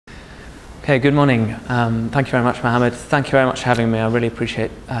Okay, good morning. Thank you very much, Mohammed. Thank you very much for having me. I really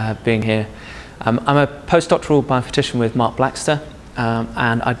appreciate being here. I'm a postdoctoral bioinformatician with Mark Blackster,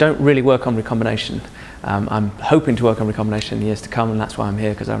 and I don't really work on recombination. I'm hoping to work on recombination in the years to come, and that's why I'm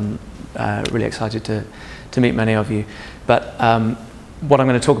here, because I'm really excited to meet many of you. But what I'm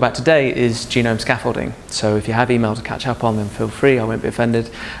going to talk about today is genome scaffolding. So if you have email to catch up on, then feel free. I won't be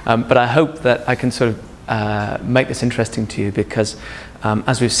offended. But I hope that I can sort of make this interesting to you, because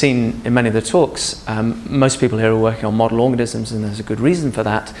as we've seen in many of the talks, most people here are working on model organisms, and there's a good reason for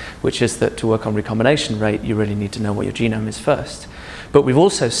that, which is that to work on recombination rate, you really need to know what your genome is first. But we've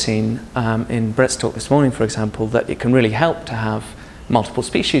also seen in Brett's talk this morning, for example, that it can really help to have multiple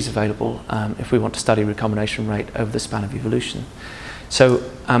species available if we want to study recombination rate over the span of evolution. So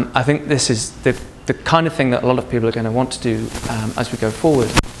I think this is the kind of thing that a lot of people are going to want to do as we go forward,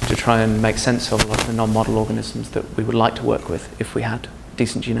 to try and make sense of a lot of the non-model organisms that we would like to work with if we had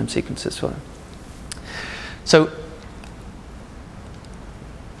decent genome sequences for them. So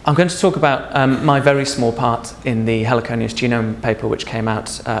I'm going to talk about my very small part in the Heliconius genome paper, which came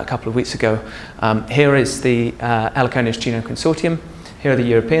out a couple of weeks ago. Here is the Heliconius Genome Consortium. Here are the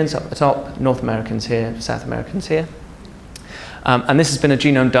Europeans up the top, North Americans here, South Americans here. And this has been a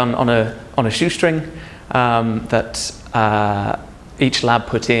genome done on a shoestring that each lab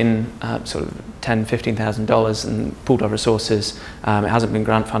put in sort of $10,000, $15,000 and pooled our resources. It hasn't been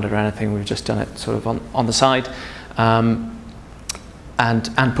grant funded or anything. We've just done it sort of on the side and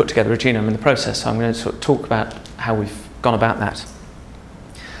put together a genome in the process. So I'm going to sort of talk about how we've gone about that.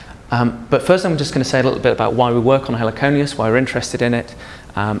 But first I'm just going to say a little bit about why we work on Heliconius, why we're interested in it,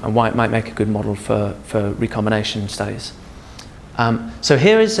 and why it might make a good model for recombination studies. So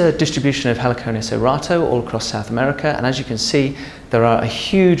here is a distribution of Heliconius aurato all across South America, and as you can see, there are a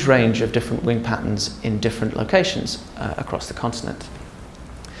huge range of different wing patterns in different locations across the continent.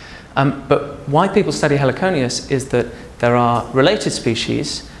 But why people study Heliconius is that there are related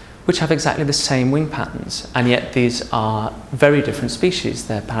species which have exactly the same wing patterns, and yet these are very different species.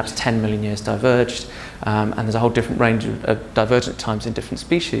 They're perhaps 10 million years diverged, and there's a whole different range of divergent times in different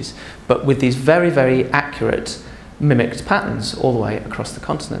species, but with these very, very accurate mimicked patterns all the way across the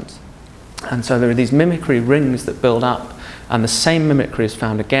continent. And so there are these mimicry rings that build up, and the same mimicry is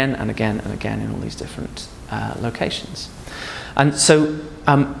found again and again and again in all these different locations. And so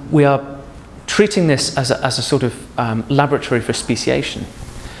we are treating this as a sort of laboratory for speciation.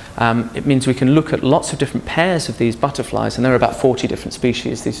 It means we can look at lots of different pairs of these butterflies, and there are about 40 different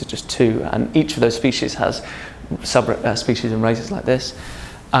species. These are just two, and each of those species has sub-species and races like this.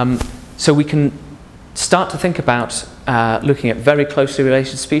 So we can start to think about looking at very closely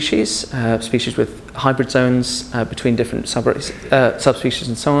related species, species with hybrid zones between different subspecies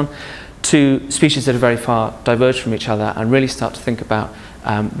and so on, to species that are very far diverged from each other, and really start to think about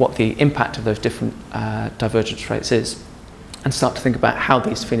what the impact of those different divergence rates is, and start to think about how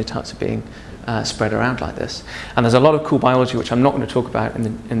these phenotypes are being spread around like this. And there's a lot of cool biology which I'm not going to talk about in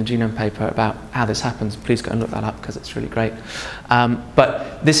the genome paper about how this happens. Please go and look that up, because it's really great.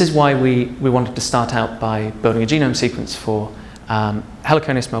 But this is why we wanted to start out by building a genome sequence for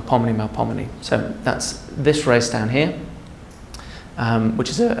Heliconius melpomene. So that's this race down here, which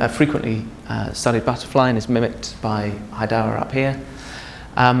is a frequently studied butterfly and is mimicked by Hydaura up here.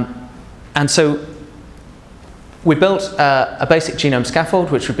 And so we built a basic genome scaffold,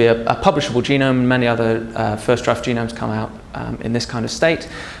 which would be a publishable genome. Many other first draft genomes come out in this kind of state,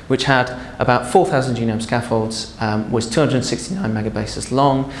 which had about 4,000 genome scaffolds, was 269 megabases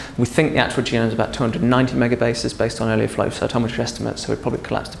long. We think the actual genome is about 290 megabases based on earlier flow cytometry estimates, so we probably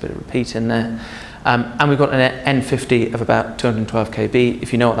collapsed a bit of repeat in there. And we've got an N50 of about 212 kb.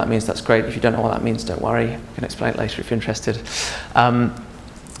 If you know what that means, that's great. If you don't know what that means, don't worry. I can explain it later if you're interested.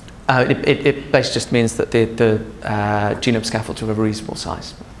 It basically just means that the genome scaffolds are of a reasonable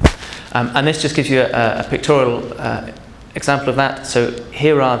size. And this just gives you a pictorial example of that. So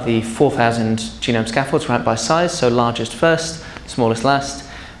here are the 4,000 genome scaffolds ranked by size, so largest first, smallest last.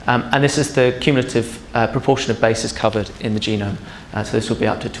 And this is the cumulative proportion of bases covered in the genome. So this will be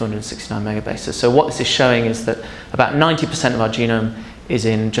up to 269 megabases. So what this is showing is that about 90% of our genome is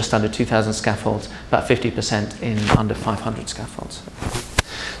in just under 2,000 scaffolds, about 50% in under 500 scaffolds.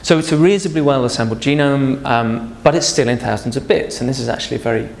 So it's a reasonably well assembled genome, but it's still in thousands of bits, and this is actually a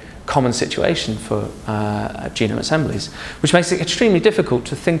very common situation for genome assemblies, which makes it extremely difficult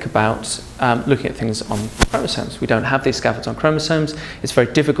to think about looking at things on chromosomes. We don't have these scaffolds on chromosomes. It's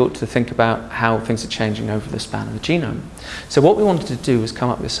very difficult to think about how things are changing over the span of the genome. So what we wanted to do was come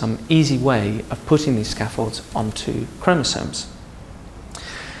up with some easy way of putting these scaffolds onto chromosomes.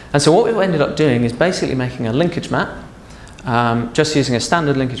 And so what we've ended up doing is basically making a linkage map just using a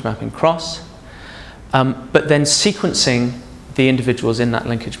standard linkage mapping cross, but then sequencing the individuals in that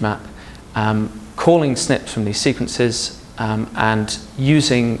linkage map, calling SNPs from these sequences, and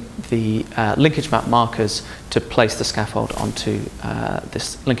using the linkage map markers to place the scaffold onto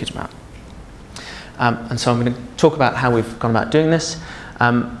this linkage map. And so I'm going to talk about how we've gone about doing this.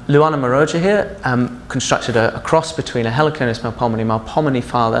 Luana Maroja here constructed a cross between a Heliconius melpomene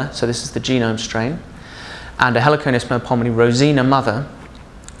father, so this is the genome strain, and a Heliconius melpomene Rosina mother.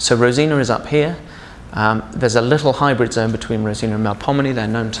 So Rosina is up here. There's a little hybrid zone between Rosina and melpomene. They're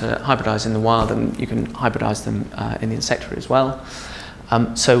known to hybridize in the wild, and you can hybridize them in the insectivore as well.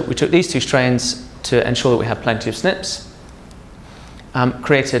 So we took these two strains to ensure that we had plenty of SNPs,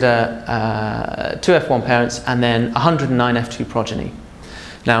 created two F1 parents, and then 109 F2 progeny.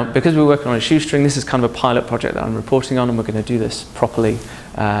 Now, because we're working on a shoestring, this is kind of a pilot project that I'm reporting on, and we're going to do this properly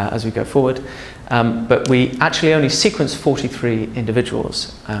as we go forward. But we actually only sequenced 43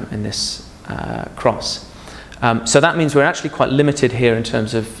 individuals in this cross. So that means we're actually quite limited here in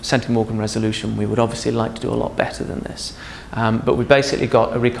terms of centimorgan resolution. We would obviously like to do a lot better than this. But we basically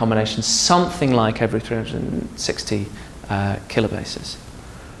got a recombination something like every 360 kilobases.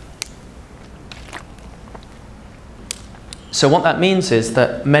 So what that means is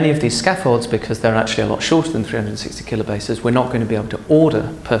that many of these scaffolds, because they're actually a lot shorter than 360 kilobases, we're not going to be able to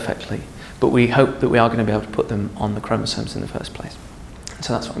order perfectly, but we hope that we are going to be able to put them on the chromosomes in the first place.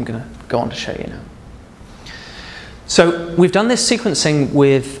 So that's what I'm going to go on to show you now. So we've done this sequencing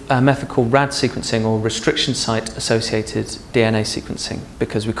with a method called RAD sequencing, or restriction site associated DNA sequencing,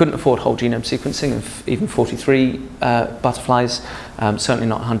 because we couldn't afford whole genome sequencing of even 43 butterflies, certainly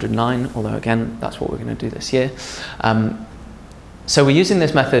not 109, although again, that's what we're going to do this year. So we're using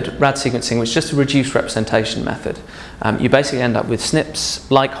this method, RAD sequencing, which is just a reduced representation method. You basically end up with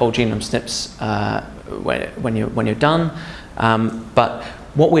SNPs, like whole genome SNPs, when you're done. But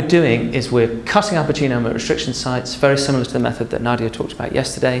what we're doing is we're cutting up a genome at restriction sites, very similar to the method that Nadia talked about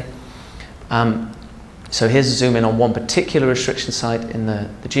yesterday. So here's a zoom in on one particular restriction site in the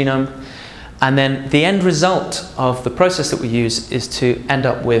genome. And then the end result of the process that we use is to end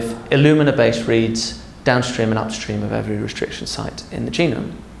up with Illumina-based reads downstream and upstream of every restriction site in the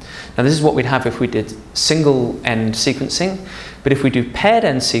genome. Now this is what we'd have if we did single-end sequencing, but if we do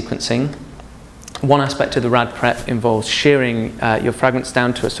paired-end sequencing, one aspect of the RAD prep involves shearing your fragments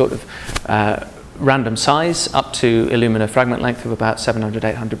down to a sort of random size up to Illumina fragment length of about 700,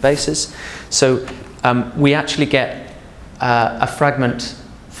 800 bases. So we actually get a fragment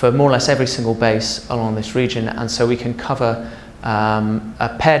for more or less every single base along this region, and so we can cover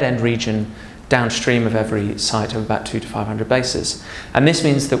a paired end region downstream of every site of about 200 to 500 bases. And this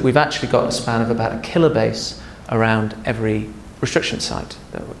means that we've actually got a span of about a kilobase around every restriction site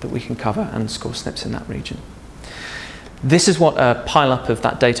that we can cover and score SNPs in that region. This is what a pile-up of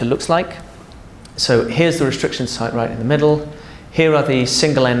that data looks like. So here's the restriction site right in the middle. Here are the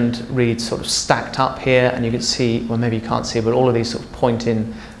single-end reads sort of stacked up here, and you can see, well, maybe you can't see, but all of these sort of point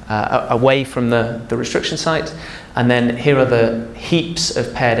in away from the restriction site. And then here are the heaps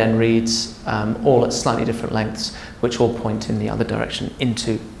of paired end reads, all at slightly different lengths, which all point in the other direction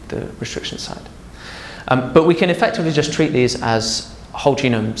into the restriction site. But we can effectively just treat these as whole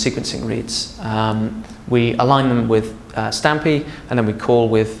genome sequencing reads. We align them with Stampy, and then we call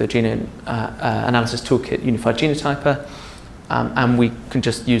with the Genome Analysis Toolkit Unified Genotyper, and we can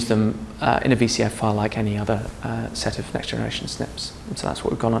just use them in a VCF file like any other set of next generation SNPs. And so that's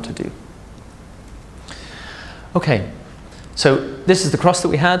what we've gone on to do. Okay, so this is the cross that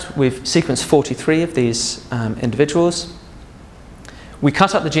we had. We've sequenced 43 of these individuals. We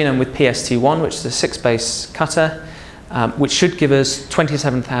cut up the genome with PST1, which is a 6-base cutter, which should give us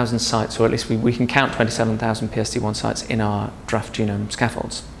 27,000 sites, or at least we can count 27,000 PST1 sites in our draft genome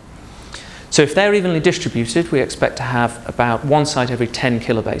scaffolds. So if they're evenly distributed, we expect to have about one site every 10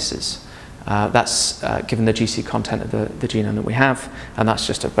 kilobases. That's given the GC content of the genome that we have, and that's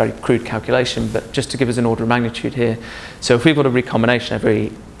just a very crude calculation, but just to give us an order of magnitude here. So if we've got a recombination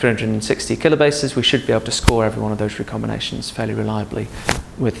every 360 kilobases, we should be able to score every one of those recombinations fairly reliably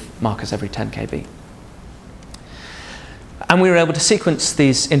with markers every 10 kb. And we were able to sequence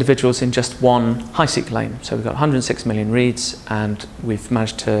these individuals in just one HiSeq lane. So we've got 106 million reads, and we've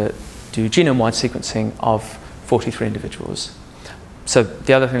managed to do genome-wide sequencing of 43 individuals. So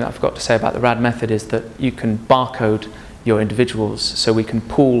the other thing that I forgot to say about the RAD method is that you can barcode your individuals, so we can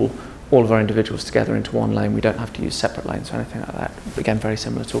pool all of our individuals together into one lane. We don't have to use separate lanes or anything like that. Again, very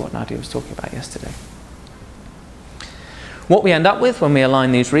similar to what Nadia was talking about yesterday. What we end up with when we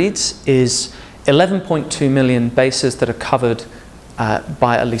align these reads is 11.2 million bases that are covered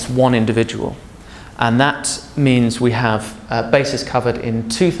by at least one individual. And that means we have bases covered in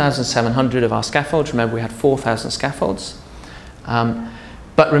 2,700 of our scaffolds. Remember, we had 4,000 scaffolds.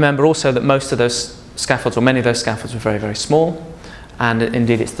 But remember also that most of those scaffolds, or many of those scaffolds, were very, very small. And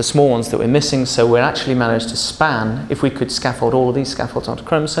indeed, it's the small ones that we're missing. So we actually managed to span, if we could scaffold all of these scaffolds onto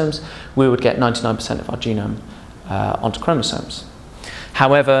chromosomes, we would get 99% of our genome onto chromosomes.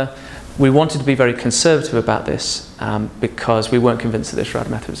 However, we wanted to be very conservative about this because we weren't convinced that this RAD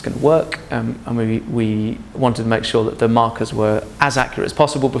method was going to work, and we wanted to make sure that the markers were as accurate as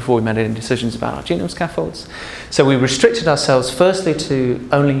possible before we made any decisions about our genome scaffolds. So we restricted ourselves firstly to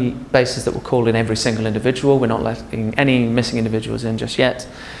only bases that were called in every single individual. We're not letting any missing individuals in just yet,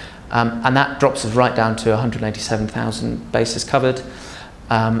 and that drops us right down to 187,000 bases covered.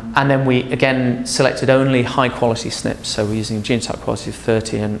 And then we again selected only high quality SNPs, so we're using genotype quality of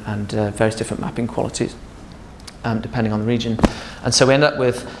 30 and various different mapping qualities depending on the region. And so we end up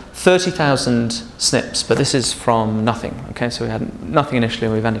with 30,000 SNPs, but this is from nothing. Okay, so we had nothing initially,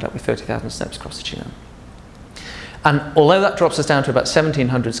 and we've ended up with 30,000 SNPs across the genome. And although that drops us down to about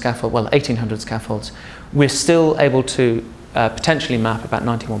 1,700 scaffolds, well, 1,800 scaffolds, we're still able to potentially map about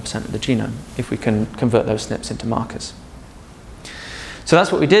 91% of the genome if we can convert those SNPs into markers. So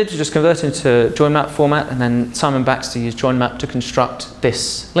that's what we did, we just converted into join map format, and then Simon Baxter used join map to construct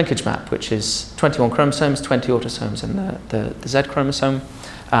this linkage map, which is 21 chromosomes, 20 autosomes, and the Z chromosome.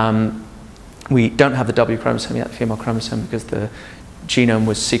 We don't have the W chromosome yet, the female chromosome, because the genome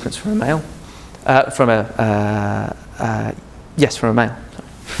was sequenced from a male. From a male.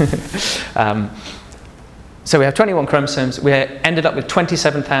 So we have 21 chromosomes. We ended up with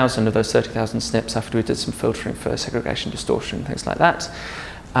 27,000 of those 30,000 SNPs after we did some filtering for segregation, distortion, things like that.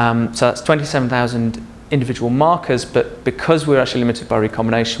 So that's 27,000 individual markers, but because we're actually limited by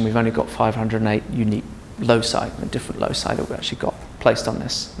recombination, we've only got 508 unique loci, different loci that we actually got placed on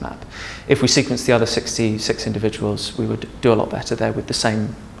this map. If we sequenced the other 66 individuals, we would do a lot better there with the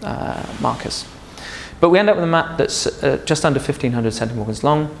same markers. But we end up with a map that's just under 1,500 centimorgans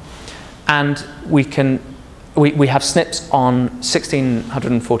long, and we have SNPs on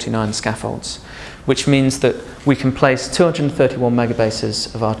 1,649 scaffolds, which means that we can place 231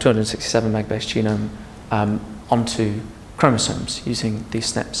 megabases of our 267 megabase genome onto chromosomes using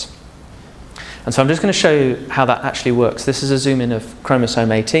these SNPs. And so I'm just going to show you how that actually works. This is a zoom in of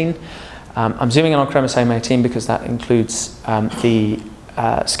chromosome 18. I'm zooming in on chromosome 18 because that includes the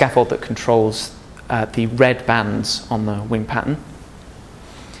scaffold that controls the red bands on the wing pattern.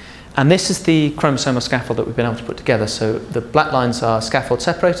 And this is the chromosomal scaffold that we've been able to put together. So the black lines are scaffold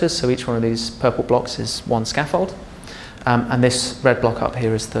separators, so each one of these purple blocks is one scaffold. And this red block up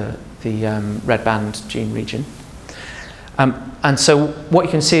here is the red band gene region. And so what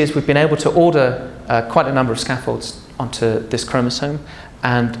you can see is we've been able to order quite a number of scaffolds onto this chromosome,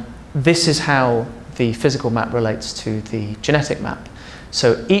 and this is how the physical map relates to the genetic map.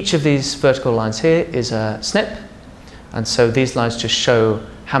 So each of these vertical lines here is a SNP, and so these lines just show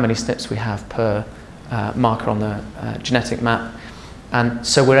how many SNPs we have per marker on the genetic map. And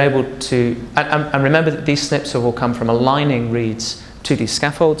so we're able to, and remember that these SNPs have all come from aligning reads to these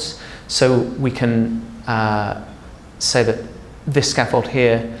scaffolds, so we can say that this scaffold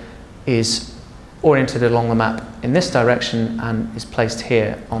here is oriented along the map in this direction and is placed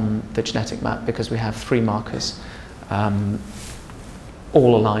here on the genetic map because we have 3 markers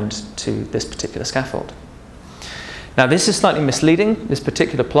all aligned to this particular scaffold. Now this is slightly misleading, this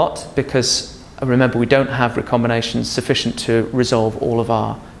particular plot, because remember we don't have recombinations sufficient to resolve all of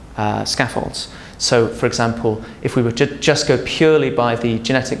our scaffolds. So for example, if we were to just go purely by the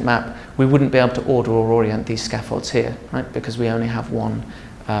genetic map, we wouldn't be able to order or orient these scaffolds here, right? Because we only have one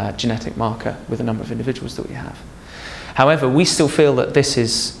genetic marker with the number of individuals that we have. However, we still feel that this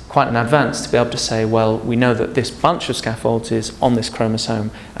is quite an advance to be able to say, well, we know that this bunch of scaffolds is on this chromosome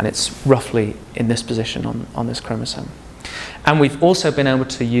and it's roughly in this position on this chromosome. And we've also been able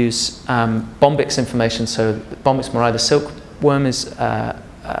to use Bombyx information. So Bombyx marae, the silkworm, is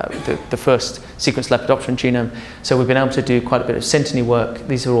the first sequenced Lepidopteran genome. So we've been able to do quite a bit of synteny work.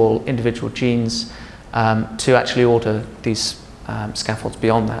 These are all individual genes to actually order these scaffolds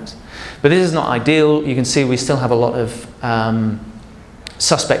beyond that. But this is not ideal. You can see we still have a lot of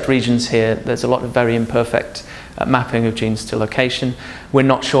suspect regions here. There's a lot of very imperfect mapping of genes to location. We're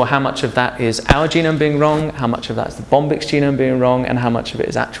not sure how much of that is our genome being wrong, how much of that is the Bombyx genome being wrong, and how much of it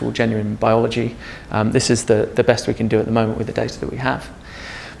is actual genuine biology. This is the best we can do at the moment with the data that we have.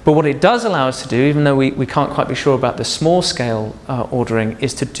 But what it does allow us to do, even though we can't quite be sure about the small scale ordering,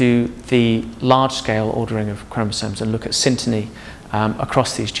 is to do the large scale ordering of chromosomes and look at synteny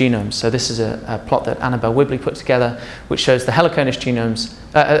across these genomes. So this is a plot that Annabelle Wibley put together, which shows the Heliconius genomes,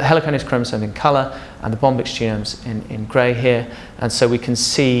 Heliconius chromosome in colour, and the Bombyx genomes in grey here. And so we can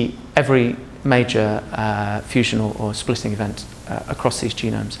see every major fusion or splitting event across these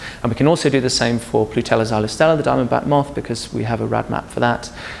genomes. And we can also do the same for Plutella xylostella, the diamondback moth, because we have a RAD map for that.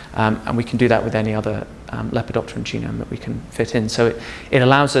 And we can do that with any other Lepidopteran genome that we can fit in. So it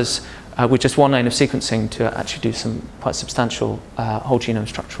allows us, with just one lane of sequencing, to actually do some quite substantial whole genome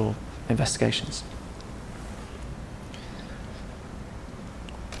structural investigations.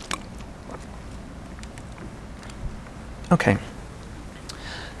 Okay.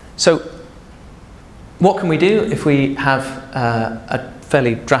 So what can we do if we have a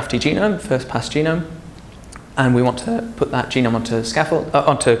fairly drafty genome, first pass genome, and we want to put that genome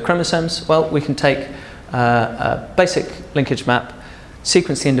onto chromosomes? Well, we can take a basic linkage map,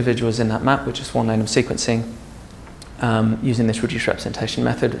 sequence the individuals in that map with just one lane of sequencing, using this reduced representation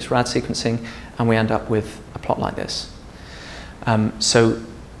method, it's RAD sequencing, and we end up with a plot like this. So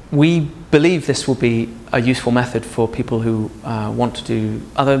we believe this will be a useful method for people who want to do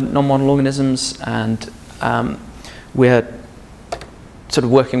other non-model organisms, and we're sort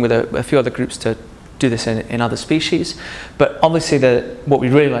of working with a few other groups to do this in other species. But obviously what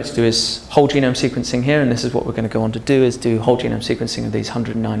we'd really like to do is whole genome sequencing here, and this is what we're going to go on to do, is do whole genome sequencing of these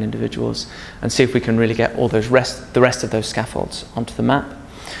 109 individuals and see if we can really get all those the rest of those scaffolds onto the map.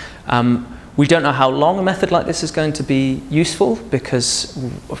 We don't know how long a method like this is going to be useful, because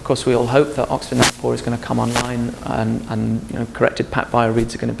of course we all hope that Oxford NAP4 is going to come online, and corrected PacBio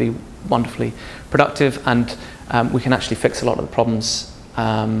reads are going to be wonderfully productive, and we can actually fix a lot of the problems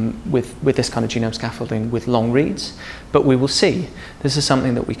with this kind of genome scaffolding with long reads. But we will see. This is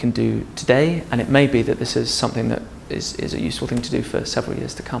something that we can do today, and it may be that this is something that is a useful thing to do for several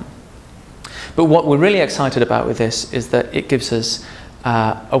years to come. But what we're really excited about with this is that it gives us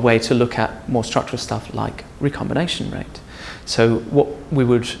a way to look at more structural stuff like recombination rate. So what we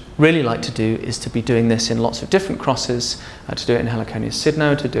would really like to do is to be doing this in lots of different crosses, to do it in Heliconius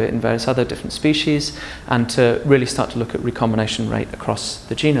sydno, to do it in various other different species, and to really start to look at recombination rate across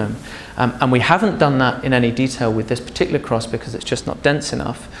the genome. And we haven't done that in any detail with this particular cross because it's just not dense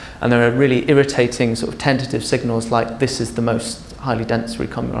enough, and there are really irritating sort of tentative signals like this is the most highly dense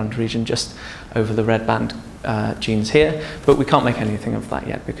recombinant region just over the red band genes here, but we can't make anything of that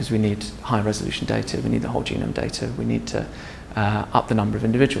yet because we need high resolution data, we need the whole genome data, we need to up the number of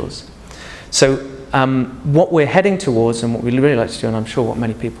individuals. So what we're heading towards, and what we'd really like to do, and I'm sure what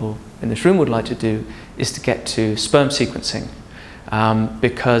many people in this room would like to do, is to get to sperm sequencing.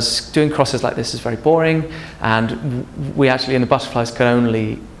 Because doing crosses like this is very boring, and we actually in the butterflies can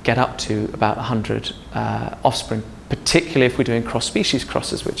only get up to about 100 offspring, particularly if we're doing cross-species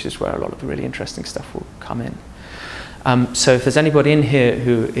crosses, which is where a lot of the really interesting stuff will come in. So if there's anybody in here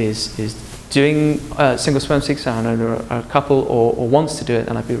who is doing single sperm sequencing, I know there are a couple, or wants to do it,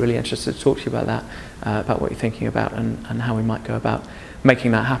 then I'd be really interested to talk to you about that, about what you're thinking about and how we might go about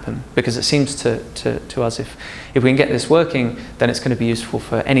making that happen. Because it seems to us if we can get this working, then it's going to be useful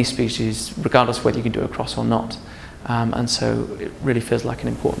for any species, regardless of whether you can do a cross or not. And so it really feels like an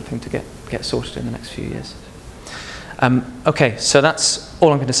important thing to get sorted in the next few years. Okay, so that's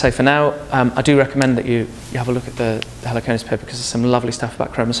all I'm going to say for now. I do recommend that you have a look at the Heliconius paper, because there's some lovely stuff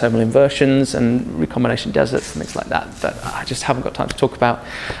about chromosomal inversions and recombination deserts and things like that that I just haven't got time to talk about.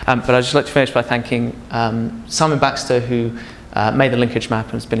 But I'd just like to finish by thanking Simon Baxter, who made the linkage map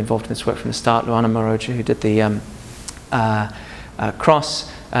and has been involved in this work from the start, Luana Moroja, who did the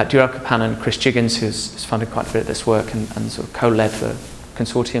cross, Durham and Chris Jiggins, who's funded quite a bit of this work and sort of co-led the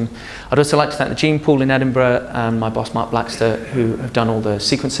consortium. I'd also like to thank the gene pool in Edinburgh and my boss Mark Blackster, who have done all the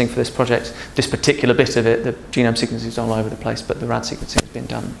sequencing for this project. This particular bit of it, the genome sequencing is all over the place, but the RAD sequencing has been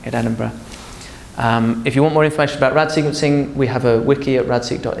done in Edinburgh. If you want more information about RAD sequencing, we have a wiki at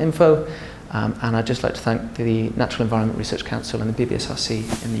radseq.info, and I'd just like to thank the Natural Environment Research Council and the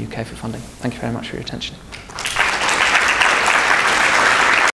BBSRC in the UK for funding. Thank you very much for your attention.